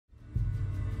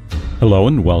Hello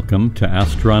and welcome to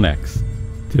AsteronX.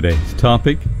 Today's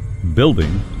topic,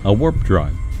 building a warp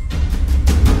drive.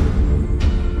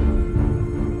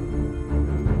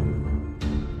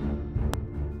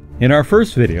 In our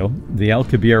first video, the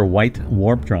Alcubierre-White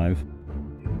Warp Drive,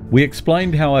 we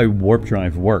explained how a warp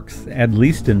drive works, at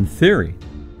least in theory.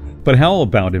 But how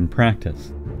about in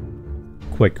practice?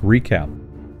 Quick recap.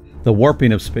 The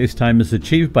warping of spacetime is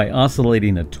achieved by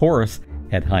oscillating a torus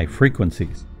at high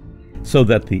frequencies, so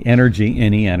that the energy,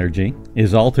 any energy,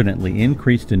 is alternately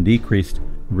increased and decreased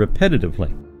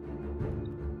repetitively.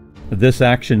 This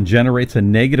action generates a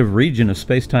negative region of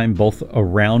spacetime both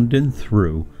around and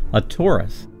through a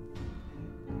torus.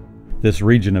 This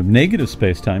region of negative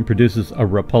spacetime produces a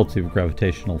repulsive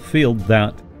gravitational field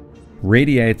that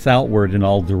radiates outward in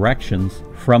all directions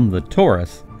from the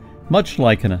torus, much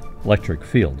like an electric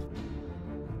field.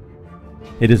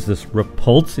 It is this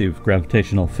repulsive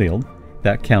gravitational field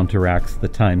that counteracts the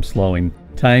time-slowing,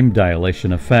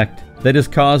 time-dilation effect that is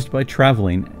caused by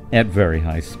traveling at very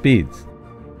high speeds,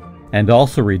 and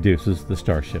also reduces the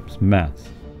starship's mass.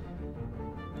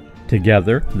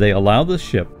 Together, they allow the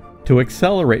ship to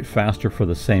accelerate faster for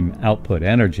the same output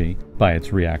energy by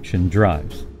its reaction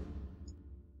drives.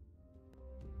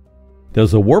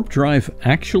 Does a warp drive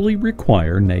actually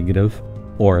require negative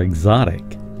or exotic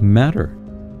matter?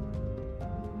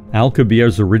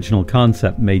 Alcubierre's original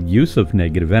concept made use of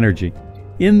negative energy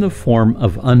in the form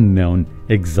of unknown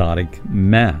exotic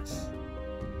mass.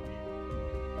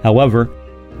 However,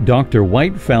 Dr.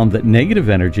 White found that negative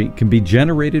energy can be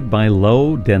generated by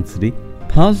low-density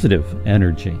positive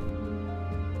energy.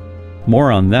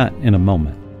 More on that in a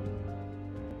moment.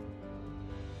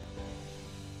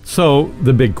 So,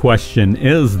 the big question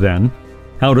is then,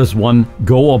 how does one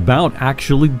go about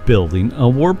actually building a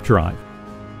warp drive?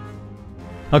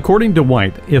 According to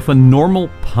White, if a normal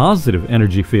positive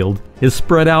energy field is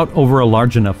spread out over a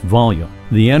large enough volume,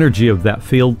 the energy of that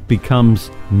field becomes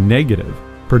negative,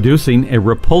 producing a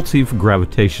repulsive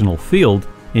gravitational field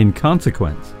in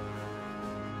consequence.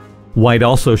 White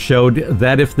also showed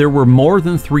that if there were more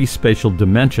than 3 spatial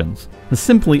dimensions,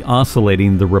 simply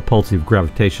oscillating the repulsive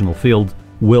gravitational field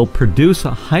will produce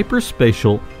a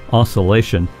hyperspatial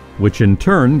oscillation, which in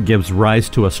turn gives rise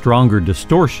to a stronger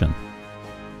distortion.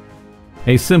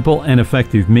 A simple and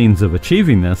effective means of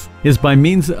achieving this is by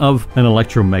means of an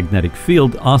electromagnetic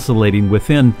field oscillating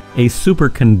within a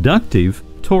superconductive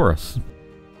torus.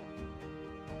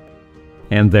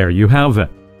 And there you have it.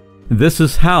 This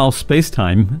is how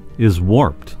spacetime is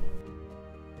warped.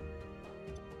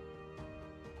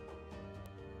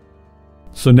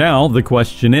 So now the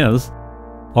question is,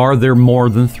 are there more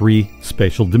than 3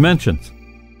 spatial dimensions?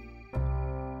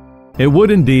 It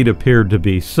would indeed appear to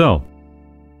be so.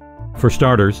 For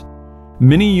starters,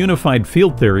 many unified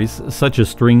field theories, such as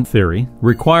string theory,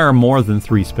 require more than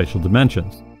 3 spatial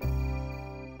dimensions.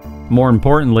 More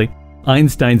importantly,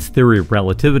 Einstein's theory of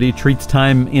relativity treats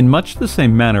time in much the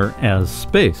same manner as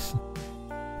space.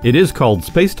 It is called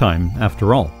spacetime,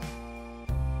 after all.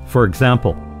 For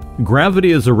example,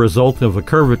 gravity is a result of a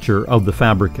curvature of the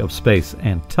fabric of space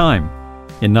and time.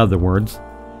 In other words,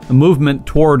 a movement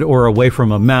toward or away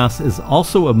from a mass is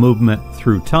also a movement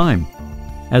through time,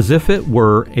 as if it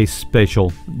were a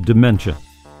spatial dimension.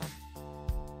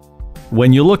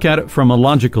 When you look at it from a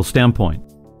logical standpoint,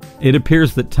 it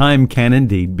appears that time can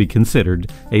indeed be considered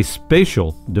a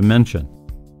spatial dimension,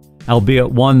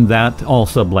 albeit one that all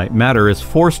sublight matter is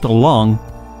forced along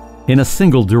in a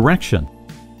single direction.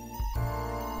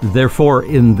 Therefore,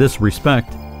 in this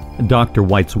respect, Dr.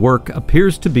 White's work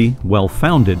appears to be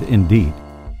well-founded indeed.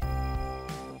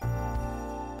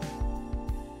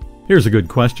 Here's a good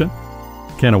question.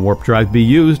 Can a warp drive be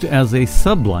used as a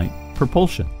sublight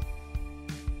propulsion?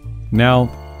 Now,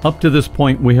 up to this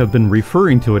point we have been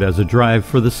referring to it as a drive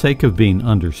for the sake of being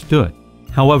understood.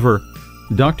 However,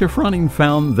 Dr. Froning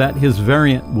found that his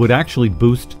variant would actually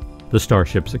boost the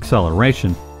starship's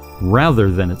acceleration rather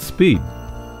than its speed.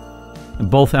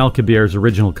 Both Alcubierre's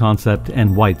original concept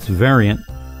and White's variant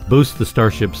boost the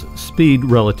starship's speed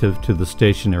relative to the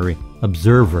stationary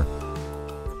observer.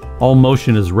 All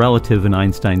motion is relative in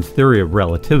Einstein's theory of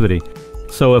relativity,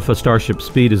 so if a starship's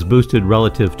speed is boosted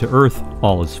relative to Earth,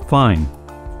 all is fine.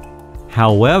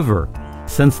 However,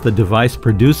 since the device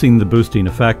producing the boosting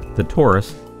effect, the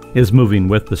torus, is moving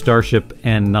with the starship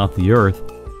and not the Earth,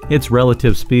 its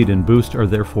relative speed and boost are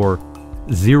therefore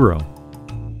 0.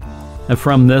 And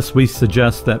from this, we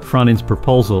suggest that Froning's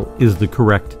proposal is the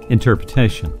correct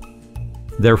interpretation.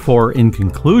 Therefore, in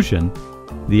conclusion,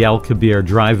 the Alcubierre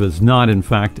drive is not, in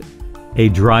fact, a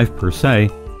drive per se,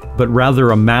 but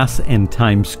rather a mass and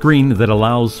time screen that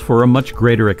allows for a much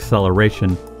greater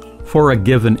acceleration for a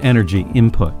given energy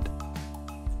input.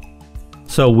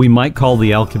 So we might call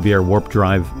the Alcubierre Warp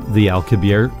Drive the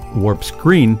Alcubierre Warp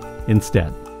Screen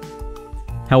instead.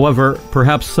 However,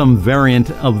 perhaps some variant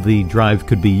of the drive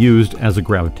could be used as a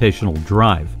gravitational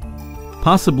drive,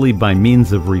 possibly by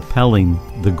means of repelling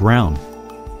the ground.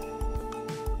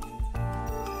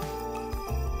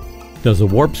 Does a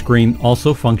warp screen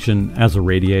also function as a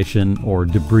radiation or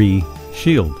debris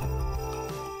shield?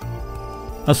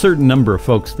 A certain number of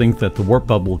folks think that the warp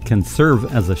bubble can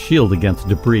serve as a shield against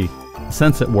debris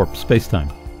since it warps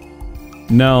spacetime.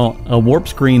 Now, a warp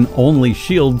screen only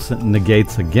shields,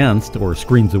 negates against, or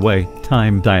screens away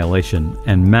time dilation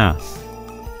and mass.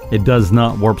 It does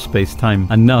not warp spacetime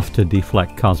enough to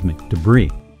deflect cosmic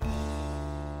debris.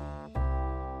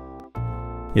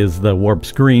 Is the warp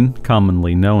screen,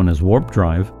 commonly known as warp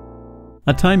drive,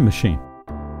 a time machine?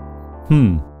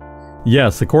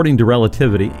 Yes, according to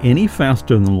relativity, any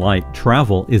faster than light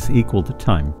travel is equal to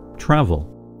time travel.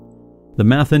 The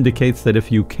math indicates that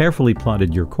if you carefully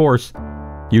plotted your course,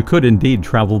 you could indeed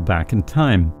travel back in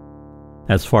time.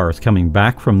 As far as coming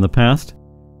back from the past,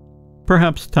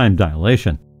 perhaps time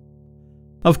dilation.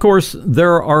 Of course,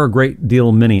 there are a great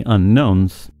deal many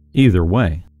unknowns either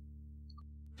way.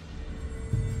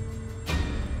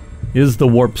 Is the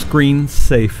warp screen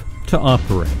safe to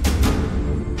operate?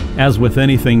 As with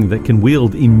anything that can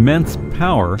wield immense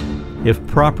power, if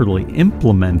properly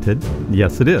implemented,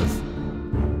 yes it is.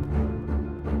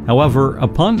 However,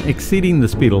 upon exceeding the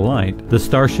speed of light, the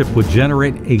starship would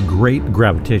generate a great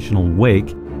gravitational wake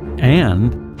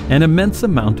and an immense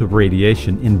amount of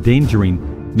radiation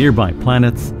endangering nearby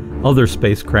planets, other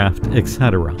spacecraft,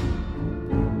 etc.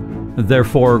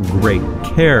 Therefore, great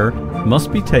care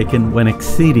must be taken when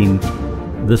exceeding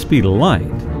the speed of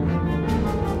light.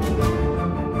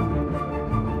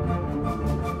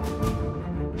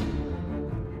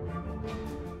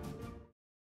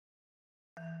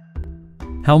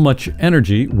 How much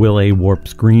energy will a warp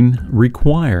screen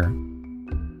require?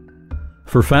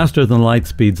 For faster than light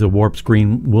speeds, a warp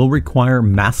screen will require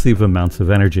massive amounts of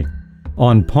energy,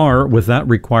 on par with that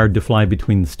required to fly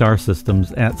between the star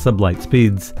systems at sublight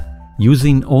speeds,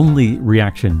 using only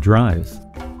reaction drives.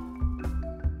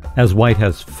 As White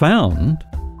has found,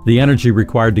 the energy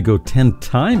required to go 10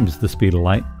 times the speed of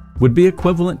light would be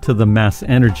equivalent to the mass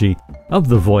energy of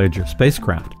the Voyager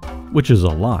spacecraft, which is a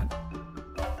lot.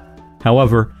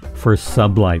 However, for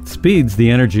sublight speeds,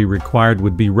 the energy required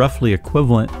would be roughly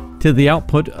equivalent to the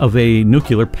output of a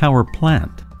nuclear power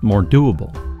plant, more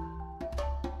doable.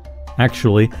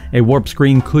 Actually, a warp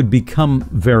screen could become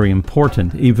very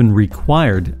important, even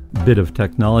required bit of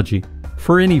technology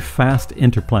for any fast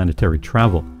interplanetary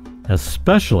travel,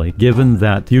 especially given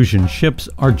that fusion ships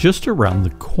are just around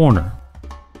the corner.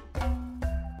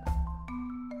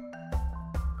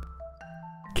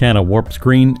 Can a warp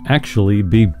screen actually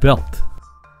be built?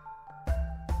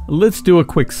 Let's do a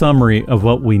quick summary of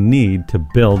what we need to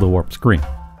build a warp screen.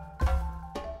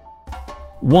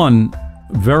 1.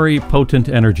 Very potent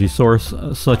energy source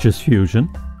such as fusion.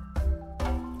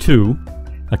 2.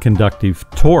 A conductive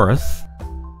torus.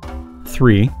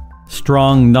 3.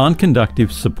 Strong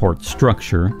non-conductive support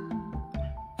structure.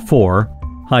 4.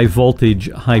 High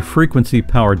voltage, high frequency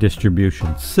power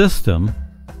distribution system.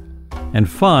 And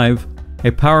 5.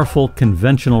 A powerful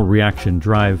conventional reaction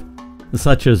drive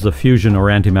such as a fusion or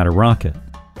antimatter rocket.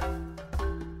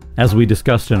 As we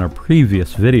discussed in our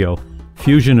previous video,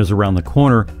 fusion is around the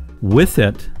corner. With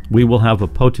it, we will have a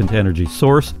potent energy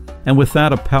source, and with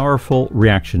that, a powerful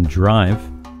reaction drive.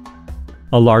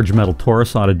 A large metal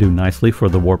torus ought to do nicely for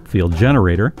the warp field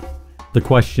generator. The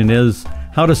question is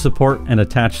how to support and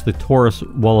attach the torus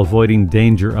while avoiding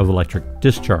danger of electric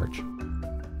discharge.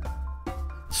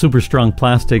 Super strong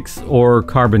plastics or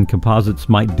carbon composites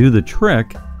might do the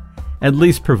trick, at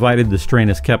least provided the strain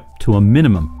is kept to a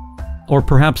minimum. Or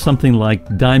perhaps something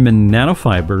like diamond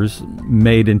nanofibers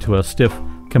made into a stiff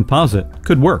composite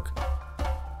could work.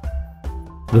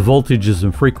 The voltages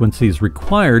and frequencies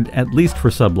required, at least for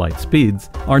sublight speeds,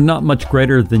 are not much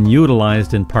greater than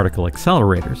utilized in particle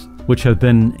accelerators, which have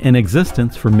been in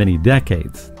existence for many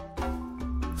decades.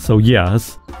 So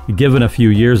yes, given a few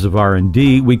years of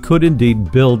R&D, we could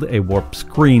indeed build a warp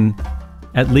screen,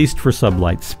 at least for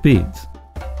sublight speeds.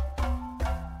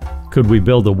 Could we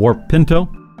build a warp pinto?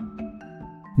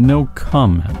 No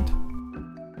comment.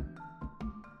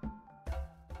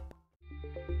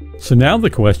 So now the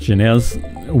question is,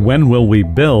 when will we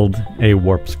build a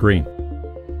warp screen?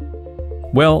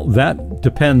 Well, that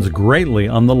depends greatly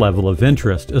on the level of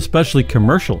interest, especially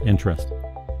commercial interest,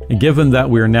 given that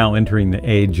we are now entering the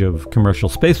age of commercial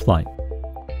spaceflight.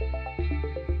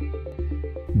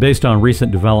 Based on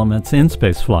recent developments in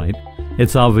spaceflight,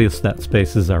 It's obvious that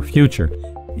space is our future,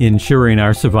 ensuring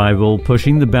our survival,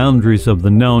 pushing the boundaries of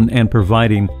the known, and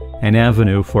providing an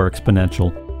avenue for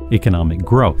exponential economic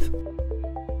growth.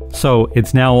 So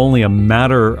it's now only a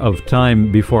matter of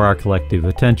time before our collective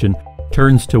attention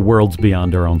turns to worlds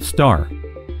beyond our own star,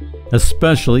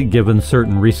 especially given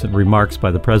certain recent remarks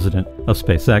by the president of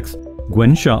SpaceX,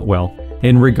 Gwynne Shotwell,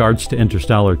 in regards to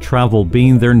interstellar travel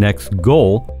being their next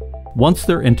goal once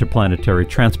their interplanetary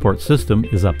transport system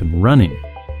is up and running.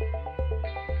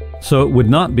 So it would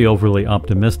not be overly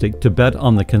optimistic to bet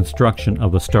on the construction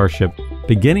of a starship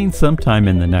beginning sometime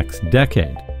in the next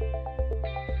decade.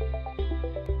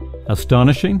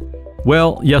 Astonishing?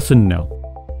 Well, yes and no.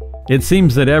 It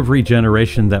seems that every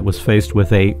generation that was faced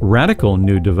with a radical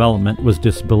new development was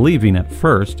disbelieving at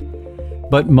first,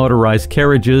 but motorized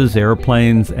carriages,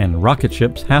 airplanes, and rocket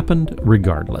ships happened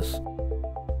regardless.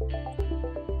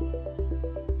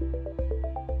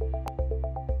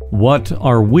 What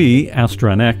are we,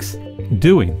 AsteronX,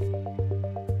 doing?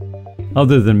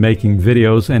 Other than making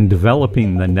videos and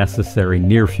developing the necessary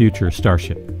near-future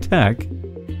Starship tech,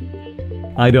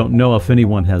 I don't know if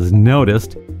anyone has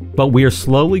noticed, but we are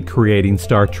slowly creating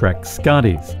Star Trek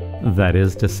Scotties. That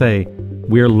is to say,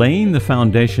 we are laying the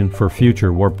foundation for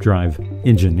future warp drive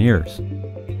engineers.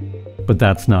 But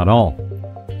that's not all.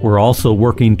 We're also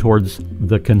working towards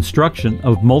the construction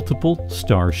of multiple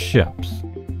starships.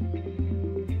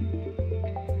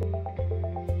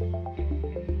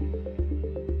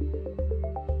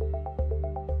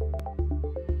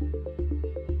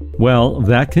 Well,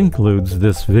 that concludes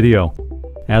this video.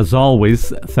 As always,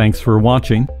 thanks for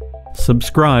watching,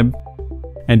 subscribe,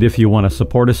 and if you want to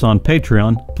support us on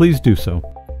Patreon, please do so.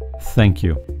 Thank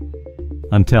you.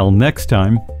 Until next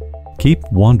time, keep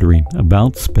wondering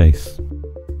about space.